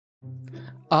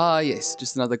Ah, yes,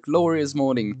 just another glorious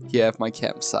morning here at my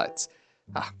campsite.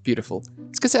 Ah, beautiful.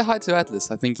 Let's go say hi to Atlas.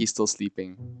 I think he's still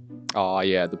sleeping. Oh,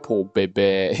 yeah, the poor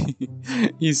baby.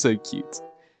 He's so cute.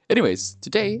 Anyways,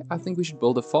 today I think we should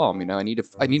build a farm. You know, I need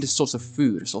a source of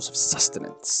food, a source of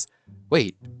sustenance.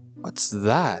 Wait, what's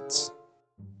that?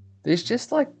 There's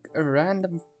just like a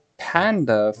random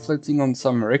panda floating on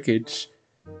some wreckage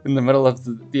in the middle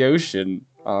of the ocean.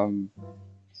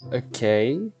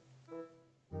 Okay.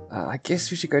 I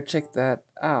guess we should go check that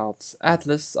out.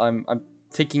 Atlas, I'm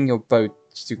taking your boat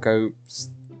to go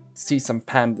see some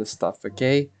panda stuff,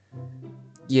 okay?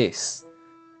 Yes.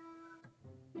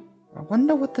 I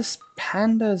wonder what this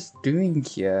panda is doing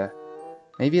here.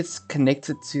 Maybe it's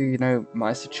connected to, you know,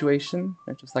 my situation?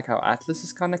 Just like how Atlas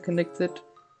is kind of connected?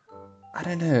 I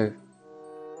don't know.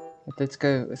 But let's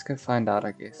go find out,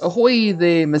 I guess. Ahoy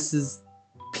there, Mrs.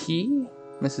 P?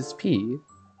 Mrs. P?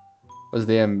 Was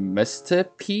there a Mr.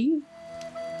 P?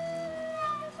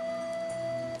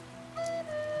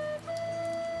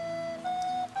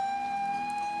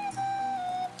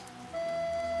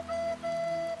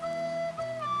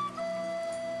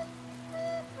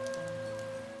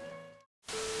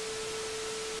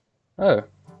 Oh.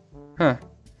 Huh.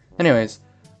 Anyways,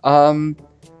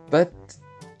 but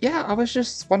yeah, I was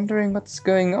just wondering what's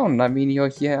going on. I mean, you're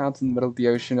here out in the middle of the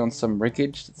ocean on some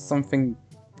wreckage. Did something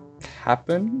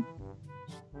happen?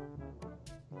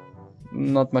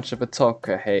 Not much of a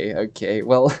talker, hey, okay,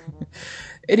 well,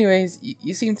 anyways,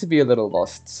 you seem to be a little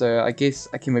lost, so I guess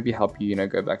I can maybe help you, you know,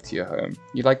 go back to your home.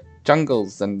 You like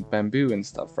jungles and bamboo and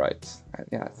stuff, right?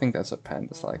 Yeah, I think that's what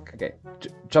pandas like. Okay,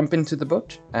 jump into the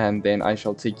boat, and then I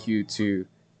shall take you to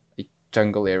a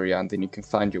jungle area, and then you can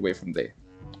find your way from there,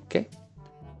 okay?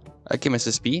 Okay,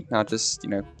 Mrs. B, now just, you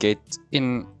know, get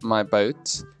in my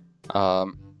boat,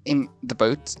 in the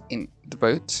boat.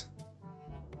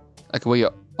 Okay, well,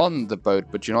 you're on the boat,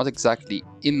 but you're not exactly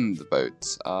in the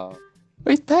boat.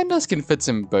 Wait, pandas can fit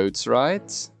in boats,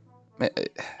 right?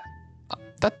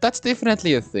 That's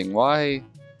definitely a thing. Why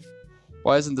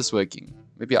isn't this working?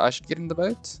 Maybe I should get in the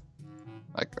boat?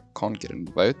 I can't get in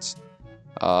the boat.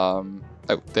 Oh,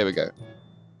 there we go.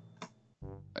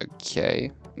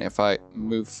 Okay. And if I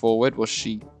move forward, will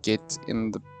she get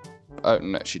in the... Oh,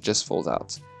 no, she just falls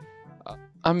out.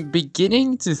 I'm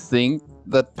beginning to think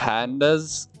that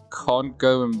pandas can't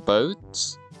go in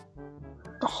boats.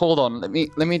 Hold on, let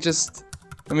me just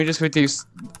quickly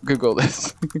Google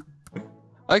this.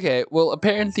 Okay, well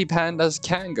apparently pandas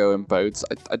can go in boats.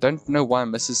 I don't know why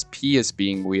Mrs. P is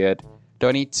being weird. Do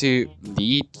I need to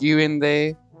lead you in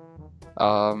there?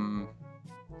 Hold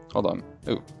on.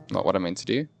 Oh, not what I meant to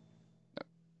do.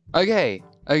 Okay,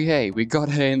 we got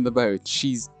her in the boat.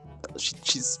 She's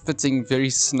fitting very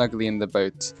snugly in the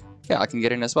boat. Yeah, I can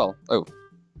get in as well. Oh,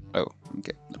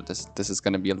 okay. This is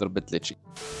gonna be a little bit glitchy.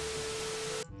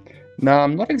 Now,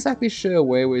 I'm not exactly sure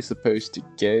where we're supposed to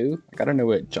go. Like, I don't know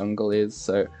where jungle is,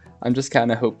 so I'm just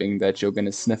kind of hoping that you're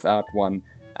gonna sniff out one,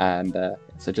 and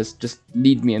so just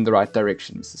lead me in the right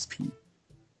direction, Mrs. P.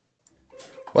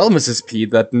 Well, Mrs. P,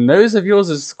 that nose of yours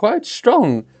is quite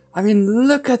strong. I mean,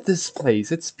 look at this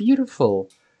place. It's beautiful.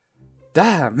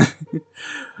 Damn.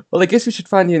 Well, I guess we should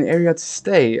find you an area to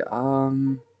stay. I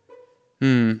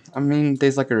mean,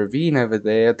 there's like a ravine over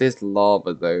there. There's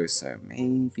lava though, so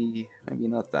maybe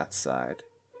not that side.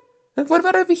 But what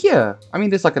about over here? I mean,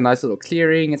 there's like a nice little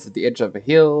clearing. It's at the edge of a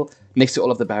hill, next to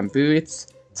all of the bamboo. It's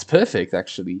perfect,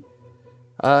 actually.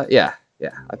 Yeah.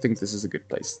 I think this is a good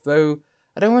place. Though,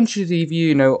 I don't want you to leave you,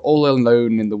 you know, all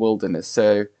alone in the wilderness.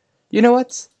 So, you know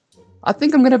what? I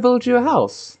think I'm gonna build you a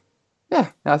house.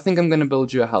 Yeah, I think I'm gonna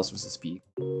build you a house, Mrs. P.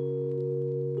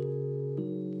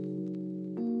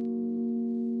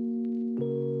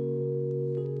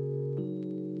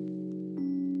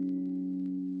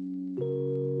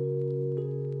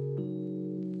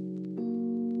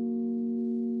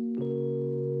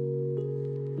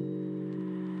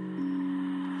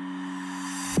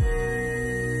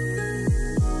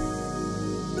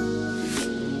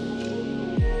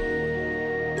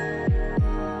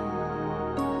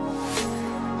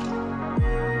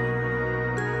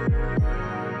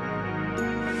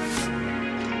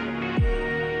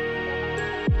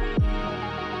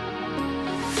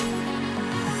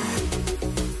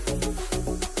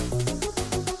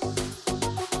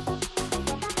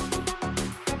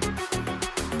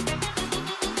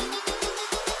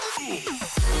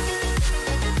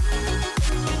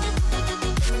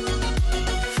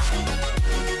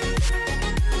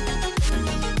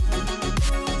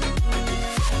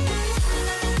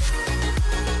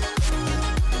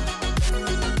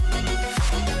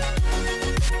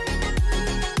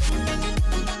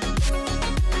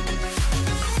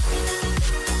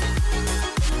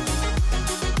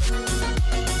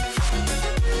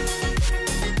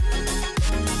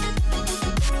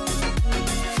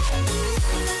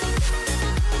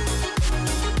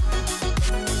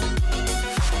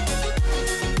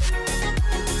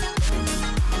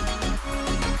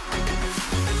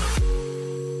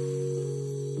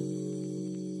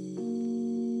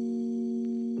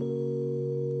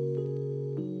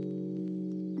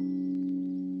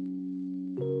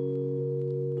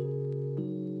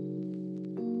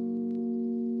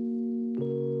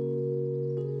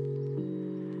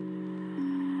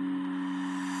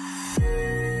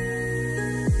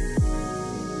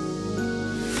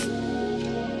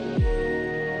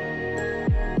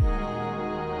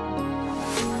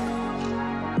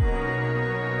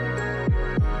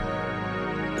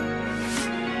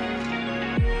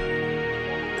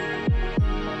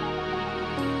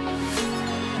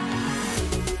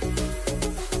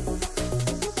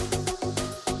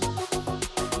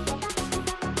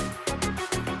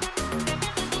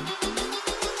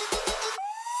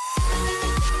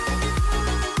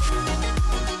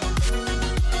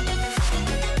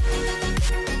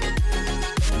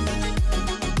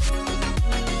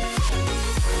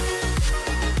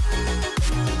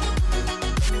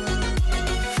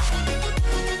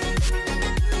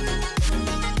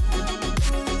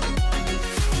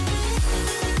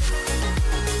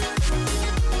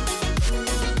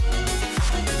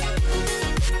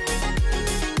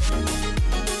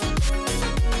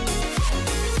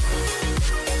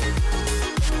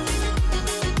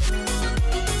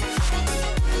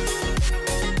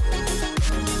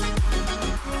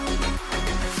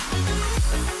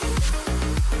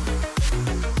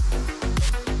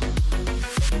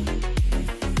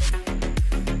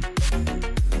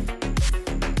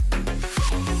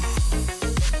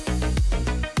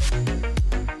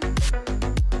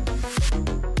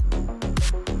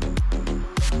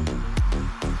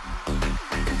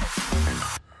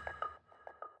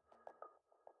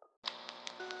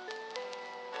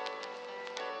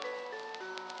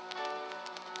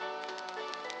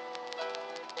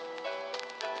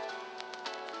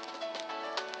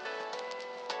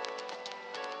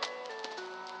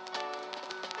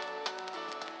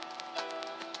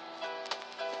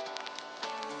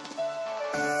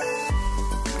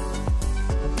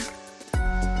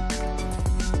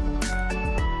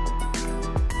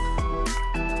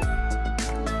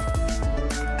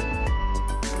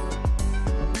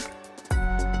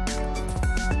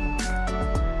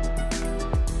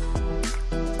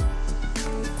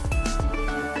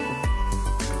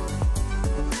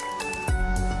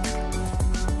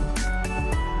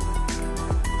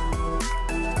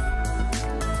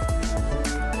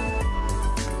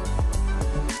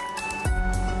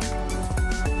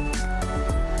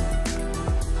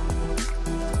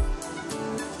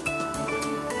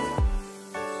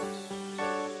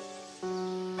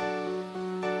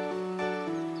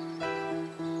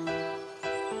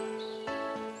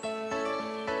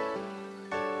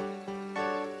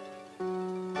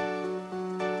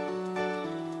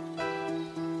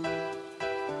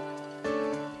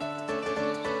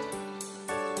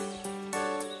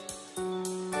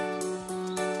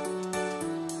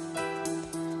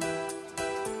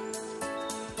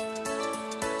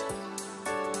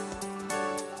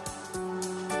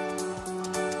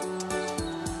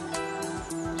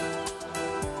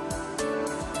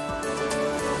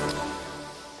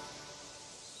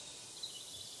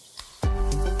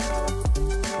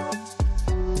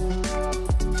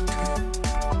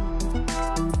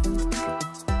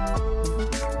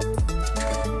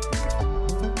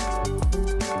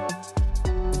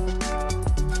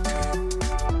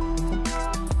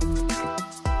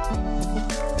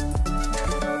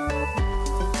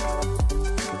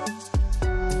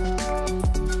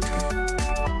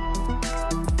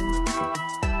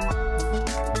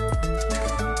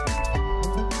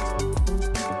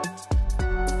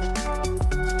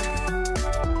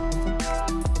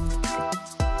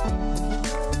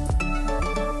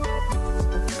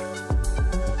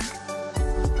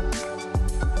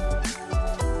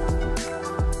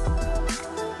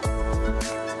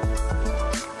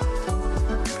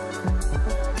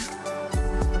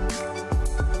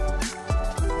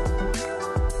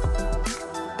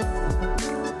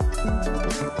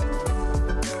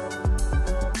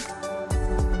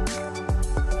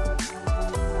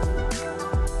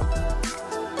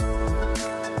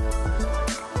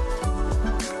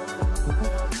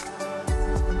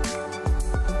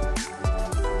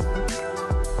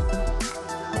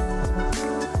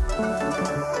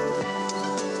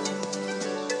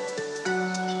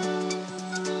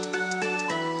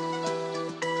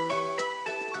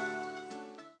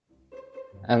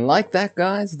 And like that,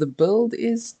 guys, the build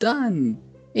is done.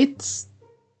 It's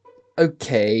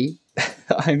okay.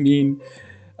 I mean,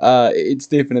 it's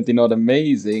definitely not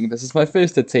amazing. This is my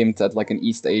first attempt at like an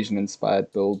East Asian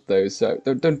inspired build though, so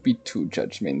don't be too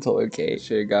judgmental, okay?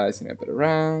 Show you guys, a bit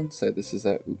around. So this is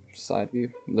a side view,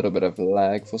 a little bit of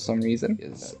lag for some reason.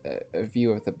 Is a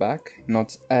view of the back,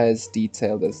 not as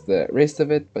detailed as the rest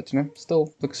of it, but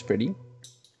still looks pretty.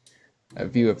 A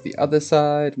view of the other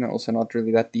side, also not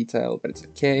really that detailed, but it's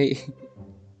okay.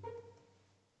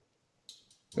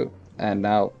 Oh, and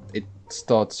now it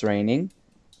starts raining.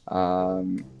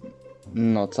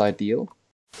 Not ideal.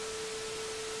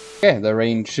 Yeah, the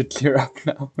rain should clear up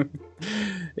now.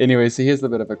 Anyway, so here's a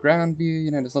bit of a ground view.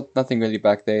 There's nothing really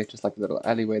back there, just like a little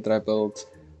alleyway that I built.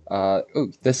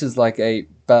 Oh, this is like a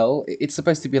bell. It's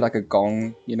supposed to be like a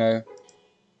gong,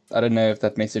 I don't know if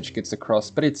that message gets across,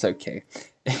 but it's okay.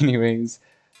 Anyways,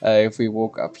 if we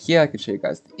walk up here, I can show you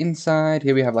guys the inside.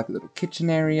 Here we have like a little kitchen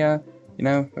area,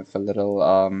 with a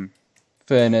little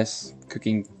furnace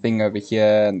cooking thing over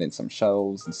here, and then some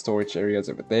shelves and storage areas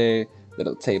over there,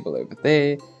 little table over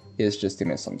there. Here's just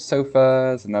some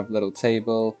sofas, another little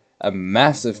table, a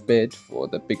massive bed for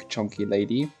the big chunky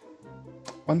lady.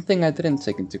 One thing I didn't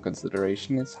take into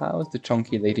consideration is how is the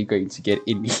chunky lady going to get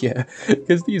in here,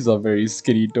 because these are very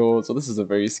skinny doors, or this is a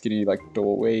very skinny like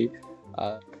doorway.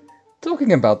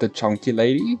 Talking about the chunky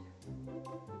lady,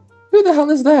 who the hell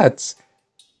is that?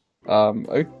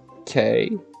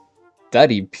 Okay.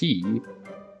 Daddy P?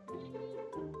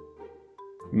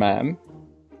 Ma'am?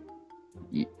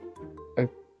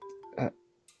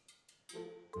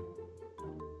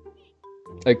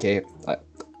 Okay,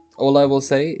 all I will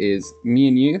say is me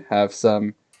and you have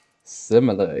some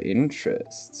similar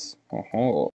interests.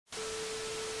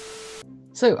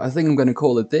 So I think I'm going to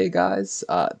call it there, guys.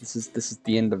 This is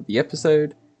the end of the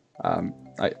episode.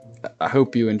 I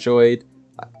hope you enjoyed.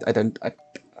 I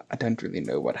don't really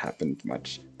know what happened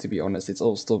much, to be honest. It's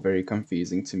all still very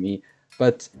confusing to me.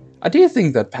 But I do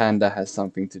think that Panda has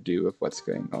something to do with what's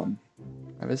going on.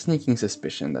 I have a sneaking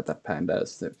suspicion that Panda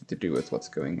has something to do with what's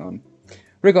going on.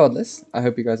 Regardless, I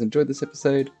hope you guys enjoyed this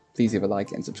episode. Please leave a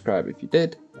like and subscribe if you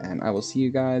did. And I will see you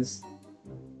guys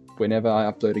whenever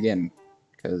I upload again.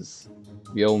 Because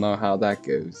we all know how that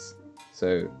goes.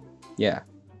 So, yeah.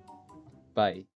 Bye.